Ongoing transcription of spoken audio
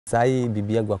Sai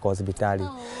bibi yangu ako hospitali.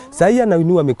 Sai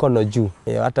anainua mikono juu.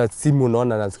 Hata simu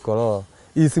unaona na scroll.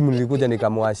 Hii simu nilikuja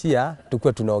nikamwashia,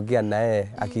 tukue tunaongea naye,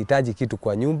 akihitaji kitu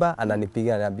kwa nyumba,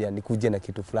 ananipigia ananiambia nikuje na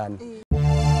kitu fulani.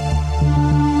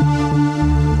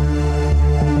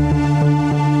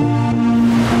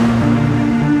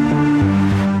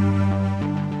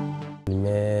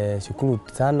 Nimeshukuru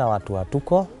sana watu wa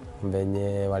Tuko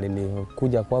wenye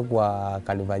walinikuja kwangu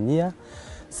wakanifanyia.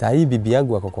 Sasa bibi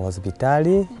yangu ako kwa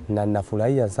hospitali na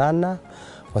ninafurahia sana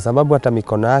kwa sababu hata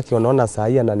mikono yake unaona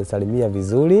sasa ananisalimia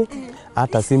vizuri,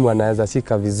 hata simu anaweza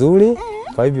shika vizuri.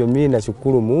 Kwa hivyo mimi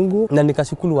nashukuru Mungu na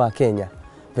nikashukuru Wakenya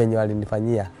wenye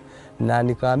walinifanyia. Na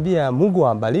nikaambia Mungu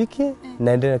awabariki,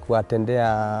 naendelee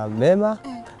kuwatendea mema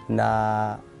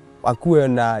na akuwe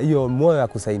na hiyo moyo ya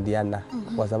kusaidiana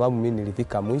kwa sababu mimi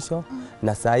nilifika mwisho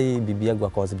na sasa bibi yangu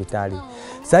ako hospitali.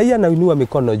 Sasa anainua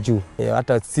mikono juu.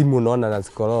 Hata simu unaona na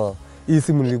scroll. Hii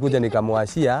simu nilikuja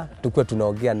nikamwashia, tukue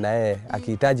tunaongea naye,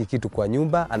 akihitaji kitu kwa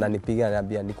nyumba, ananipigia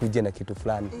ananiambia nikuje na kitu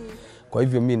fulani. Kwa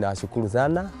hivyo mimi nashukuru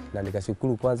sana na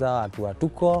nikashukuru kwanza watu wa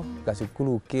Tuko,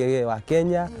 nikashukuru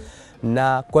Wakenya.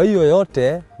 Na kwa hiyo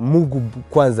yote Mungu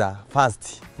kwanza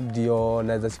first ndio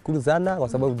naweza shukuru sana kwa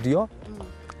sababu ndio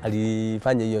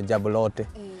alifanya hiyo jambo lote.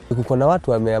 Kuna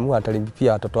watu wameamua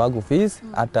atalipia watoto wangu fees,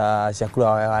 hata chakula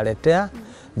waletea.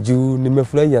 Juu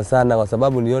nimefurahia sana kwa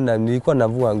sababu niona nilikuwa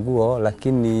navua nguo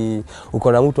lakini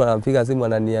uko na mtu anampiga simu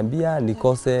ananiambia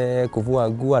nikose kuvua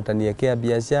nguo ataniwekea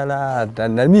biashara,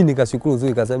 na mimi nikashukuru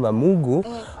zuri kasema Mungu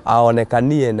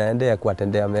aonekanie naendelea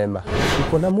kuwatendea mema.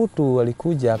 Uko na mtu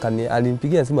alikuja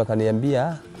alinipigia simu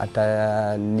akaniambia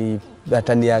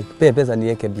atanipe pesa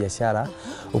niweke biashara.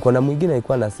 Uko na mwingine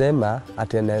alikuwa anasema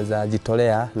atanaweza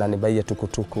jitolea na nibaie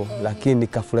tukutuku, lakini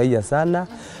nikafurahia sana.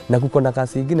 Na kuko na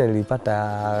kazi nyingine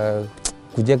nilipata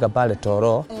kujenga pale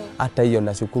Toro, hata hiyo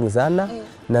nashukuru sana.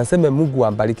 Naseme Mungu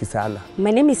ambariki sana.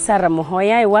 My name is Sarah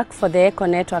Mohoya. I work for the Eco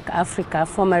Network Africa,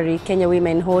 formerly Kenya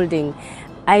Women Holding.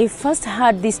 I first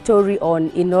heard this story on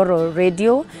Inoro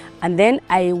radio and then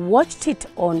I watched it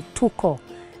on Tuko.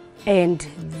 And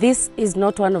this is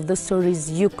not one of those stories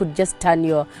you could just turn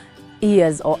your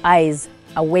ears or eyes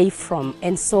away from.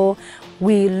 And so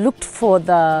we looked for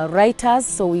the writers.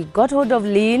 So we got hold of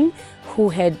Lynn, who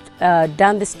had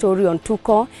done the story on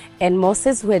Tuko, and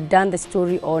Moses, who had done the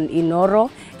story on Inoro.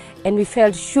 And we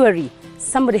felt surely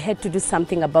somebody had to do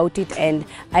something about it. And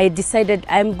I decided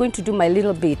I'm going to do my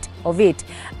little bit of it.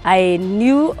 I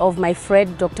knew of my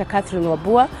friend, Dr. Catherine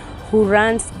Wabua, who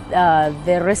runs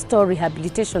the Restore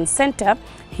Rehabilitation Center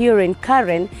here in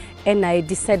Karen, and I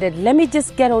decided let me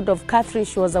just get out of Catherine.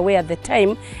 She was away at the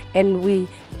time, and we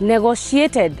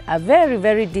negotiated a very,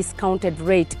 very discounted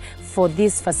rate for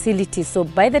this facility. So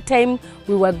by the time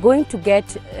we were going to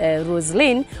get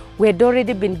Rosaline, we had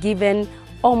already been given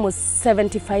almost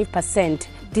 75%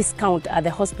 discount at the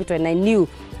hospital, and I knew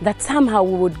that somehow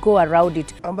we would go around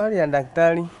it. Habari ya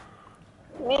daktari?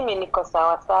 Mimi niko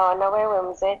sawa sawa, na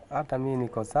wewe mzee? Hata mimi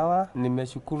niko sawa.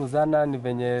 Nimeshukuru sana ni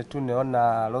venye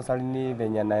tuneona Rosaline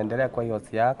venye anaendelea kwa hiyo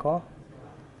hosi yako.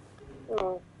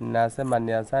 Nasema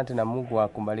ni asante na Mungu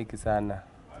akubariki sana.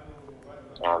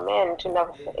 Amen.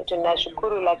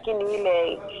 Tunashukuru, lakini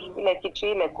ile kitu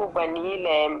ile kubwa ni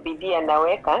ile bidii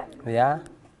anaweka. Yeah.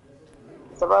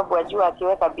 Sababu ajua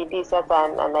akiweka bidii sasa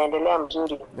anaendelea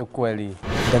mzuri. Kweli.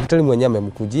 Daktari mwenyewe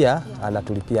amemkujia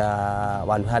anatulipia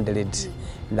 100,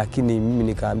 lakini mimi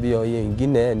nikaambia hiyo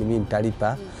nyingine ni mimi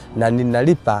nitalipa na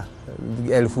ninalipa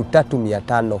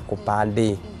 3500 kwa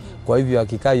pande. Kwa hivyo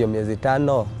akikaa hiyo miezi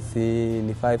 5 si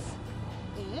ni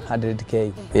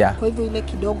 500k. Yeah. Kwa hivyo ile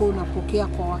kidogo unapokea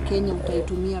kwa Wakenya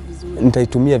utaitumia vizuri.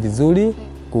 Nitaitumia vizuri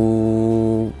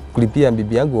kulipia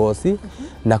bibi yangu hosi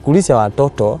na kulisha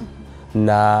watoto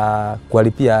na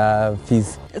kualipia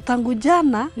fees. Tangu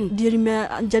jana ndio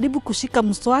nimejaribu kushika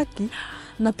mswaki,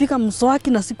 napika mswaki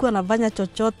na siku anafanya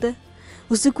chochote.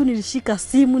 Usiku nilishika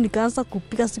simu nikaanza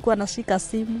kupika, siku anashika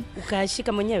simu.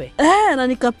 Ukashika mwenyewe? Na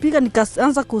nikapiga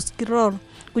nikaanza kuscroll,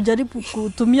 kujaribu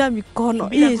kutumia mikono.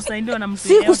 Kusaidiwa na mtu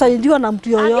yoyote. Si kusaidiwa na mtu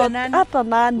yoyote. Hata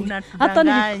nani?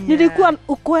 Hata nilikuwa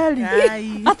ukweli.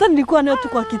 Hata nilikuwa nayo tu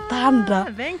kwa kitanda.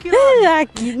 Thank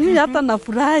you. Mimi hata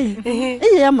nafurahi.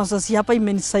 Ya masasi hapa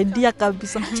imenisaidia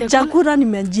kabisa. Chakula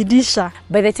nimejidisha.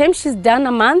 By the time she's done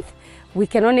a month, we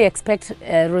can only expect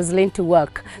Rosaline to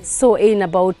work. So in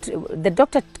about, the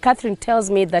doctor Catherine tells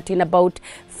me that in about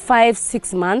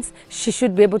 5-6 months, she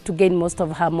should be able to gain most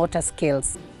of her motor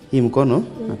skills. Hii mkono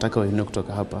nataka wainue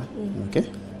kutoka hapa, okay?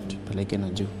 Tupeleke na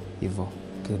juu hivyo.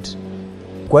 Good.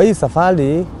 Kwa hii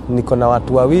safari niko na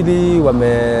watu wawili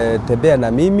wametembea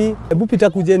na mimi. Hebu pita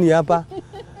kujeni hapa.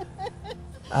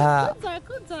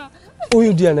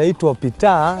 Huyu ndiye anaitwa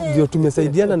Peter, ndio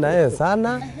tumesaidiana na yeye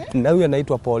sana, na huyu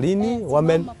anaitwa Paulini,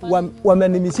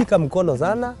 wamenimishika mkono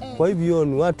sana, kwa hivyo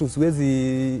ni watu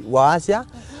siwezi waasha.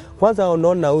 Kwanza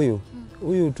unaona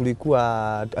huyu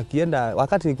tulikuwa akienda,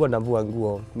 wakati nilikuwa navua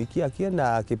nguo,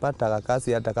 akienda akipata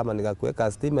kazi hata kama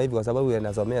nikakuweka stima hivi, kwa sababu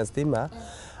anasomea stima,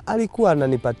 alikuwa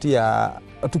ananipatia,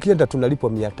 tukienda tunalipwa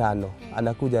 500.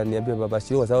 Anakuja niambia baba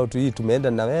Shiro, kwa sababu hii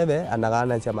tumeenda na wewe,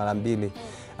 anagawana cha mara 2.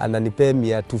 Ananipea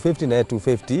 250 na yeye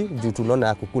 250 juu tunaona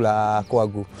ya kukula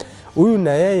kwangu. Huyu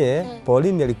na yeye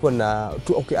Pauline alikuwa na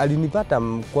alinipata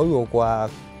kwa hiyo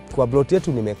kwa plot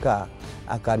yetu nimekaa,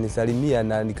 akanisalimia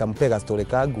na nikampega story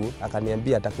kangu,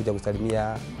 akaniambia atakuja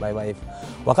kusalimia my wife.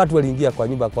 Wakati waliingia kwa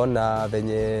nyumba kaona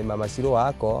venye mama Shiro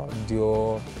wako,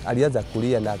 ndio alianza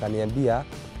kulia na akaniambia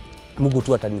Mungu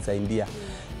tu atanisaidia.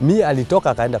 Mi alitoka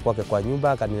akaenda kwake kwa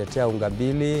nyumba, akaniletea unga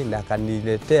 2 na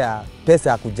akaniletea pesa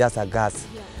ya kujaza gas,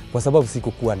 kwa sababu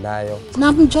sikukuwa nayo.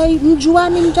 Na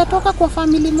mjuani, mjatoka kwa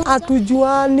familia moja?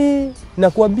 Hatujuani,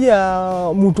 nakwambia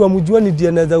mtu wa mjuani ndiye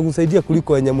anaweza kusaidia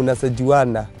kuliko wenye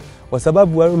mnasajuana, kwa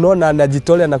sababu unaona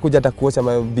anajitolea na kuja hata kuosha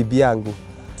bibi yangu,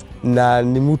 na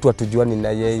ni mtu atujuani na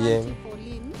yeye.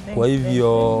 Kwa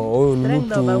hivyo huyu ni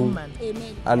mtu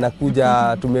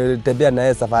anakuja, tumetembea na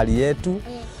yeye safari yetu.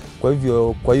 Kwa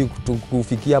hivyo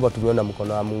kufikia hapa tumeona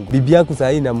mkono wa Mungu. Bibi yangu sasa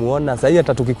hii namuona, sasa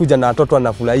hata tukikuja na watoto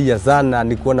anafurahia sana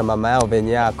ni kuona mama yao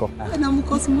venye yako. Na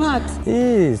mko smart.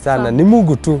 Sana, ni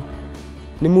Mungu tu.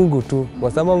 Ni Mungu tu.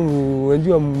 Kwa sababu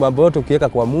unajua mambo yote ukiweka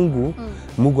kwa Mungu,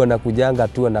 Mungu anakujanga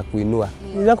tu na kuinua.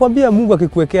 Ninakwambia Mungu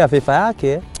akikuwekea favor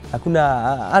yake, hakuna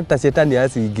hata shetani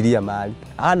hawezi ingilia mahali.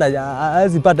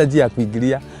 Hawezi pata njia ya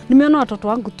kuingilia. Nimeona watoto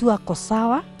wangu tu wako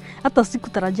sawa, hata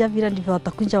sikutarajia vile ndivyo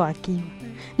watakuja wakiwa.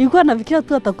 Nilikuwa nafikiria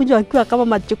tu watakuja wakiwa kama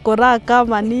machokora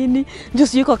kama nini, ndio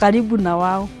siko karibu na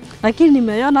wao. Lakini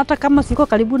nimeona hata kama siko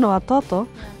karibu na watoto,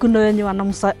 kuna wenye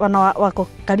wako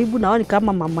karibu na wao ni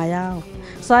kama mama yao.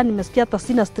 Sasa nimesikia hata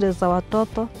sina stress za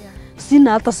watoto,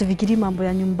 sina hata sifikiri mambo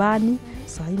ya nyumbani.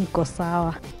 Sasa niko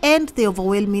sawa. And the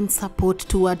overwhelming support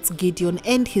towards Gideon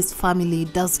and his family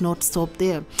does not stop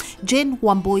there. Jane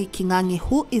Wamboi Kingangi,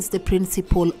 who is the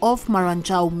principal of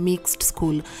Maranjao Mixed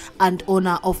School and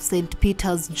owner of St.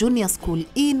 Peter's Junior School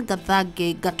in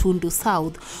Gathage, Gatundu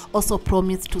South, also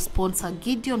promised to sponsor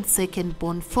Gideon's second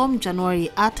born from January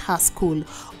at her school,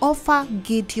 offer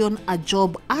Gideon a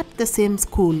job at the same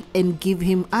school, and give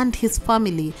him and his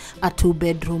family a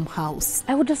 2-bedroom house.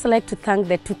 I would also like to thank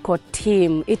the Tuko team.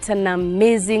 It's an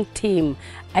amazing team.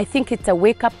 I think it's a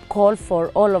wake-up call for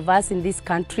all of us in this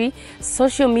country.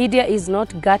 Social media is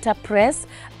not gutter press.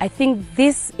 I think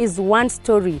this is one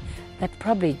story that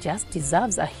probably just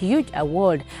deserves a huge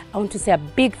award. I want to say a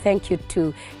big thank you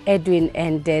to Edwin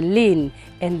and Lynn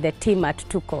and the team at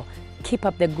Tuko. Keep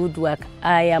up the good work.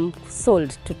 I am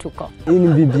sold to Tuko. Hii ni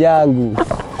bibi yangu.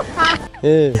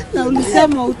 Na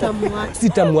ulisema utamwacha.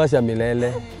 Sitamwacha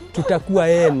milele. Tutakuwa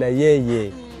yeye na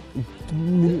yeye.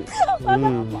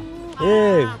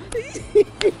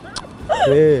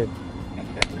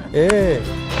 Eh.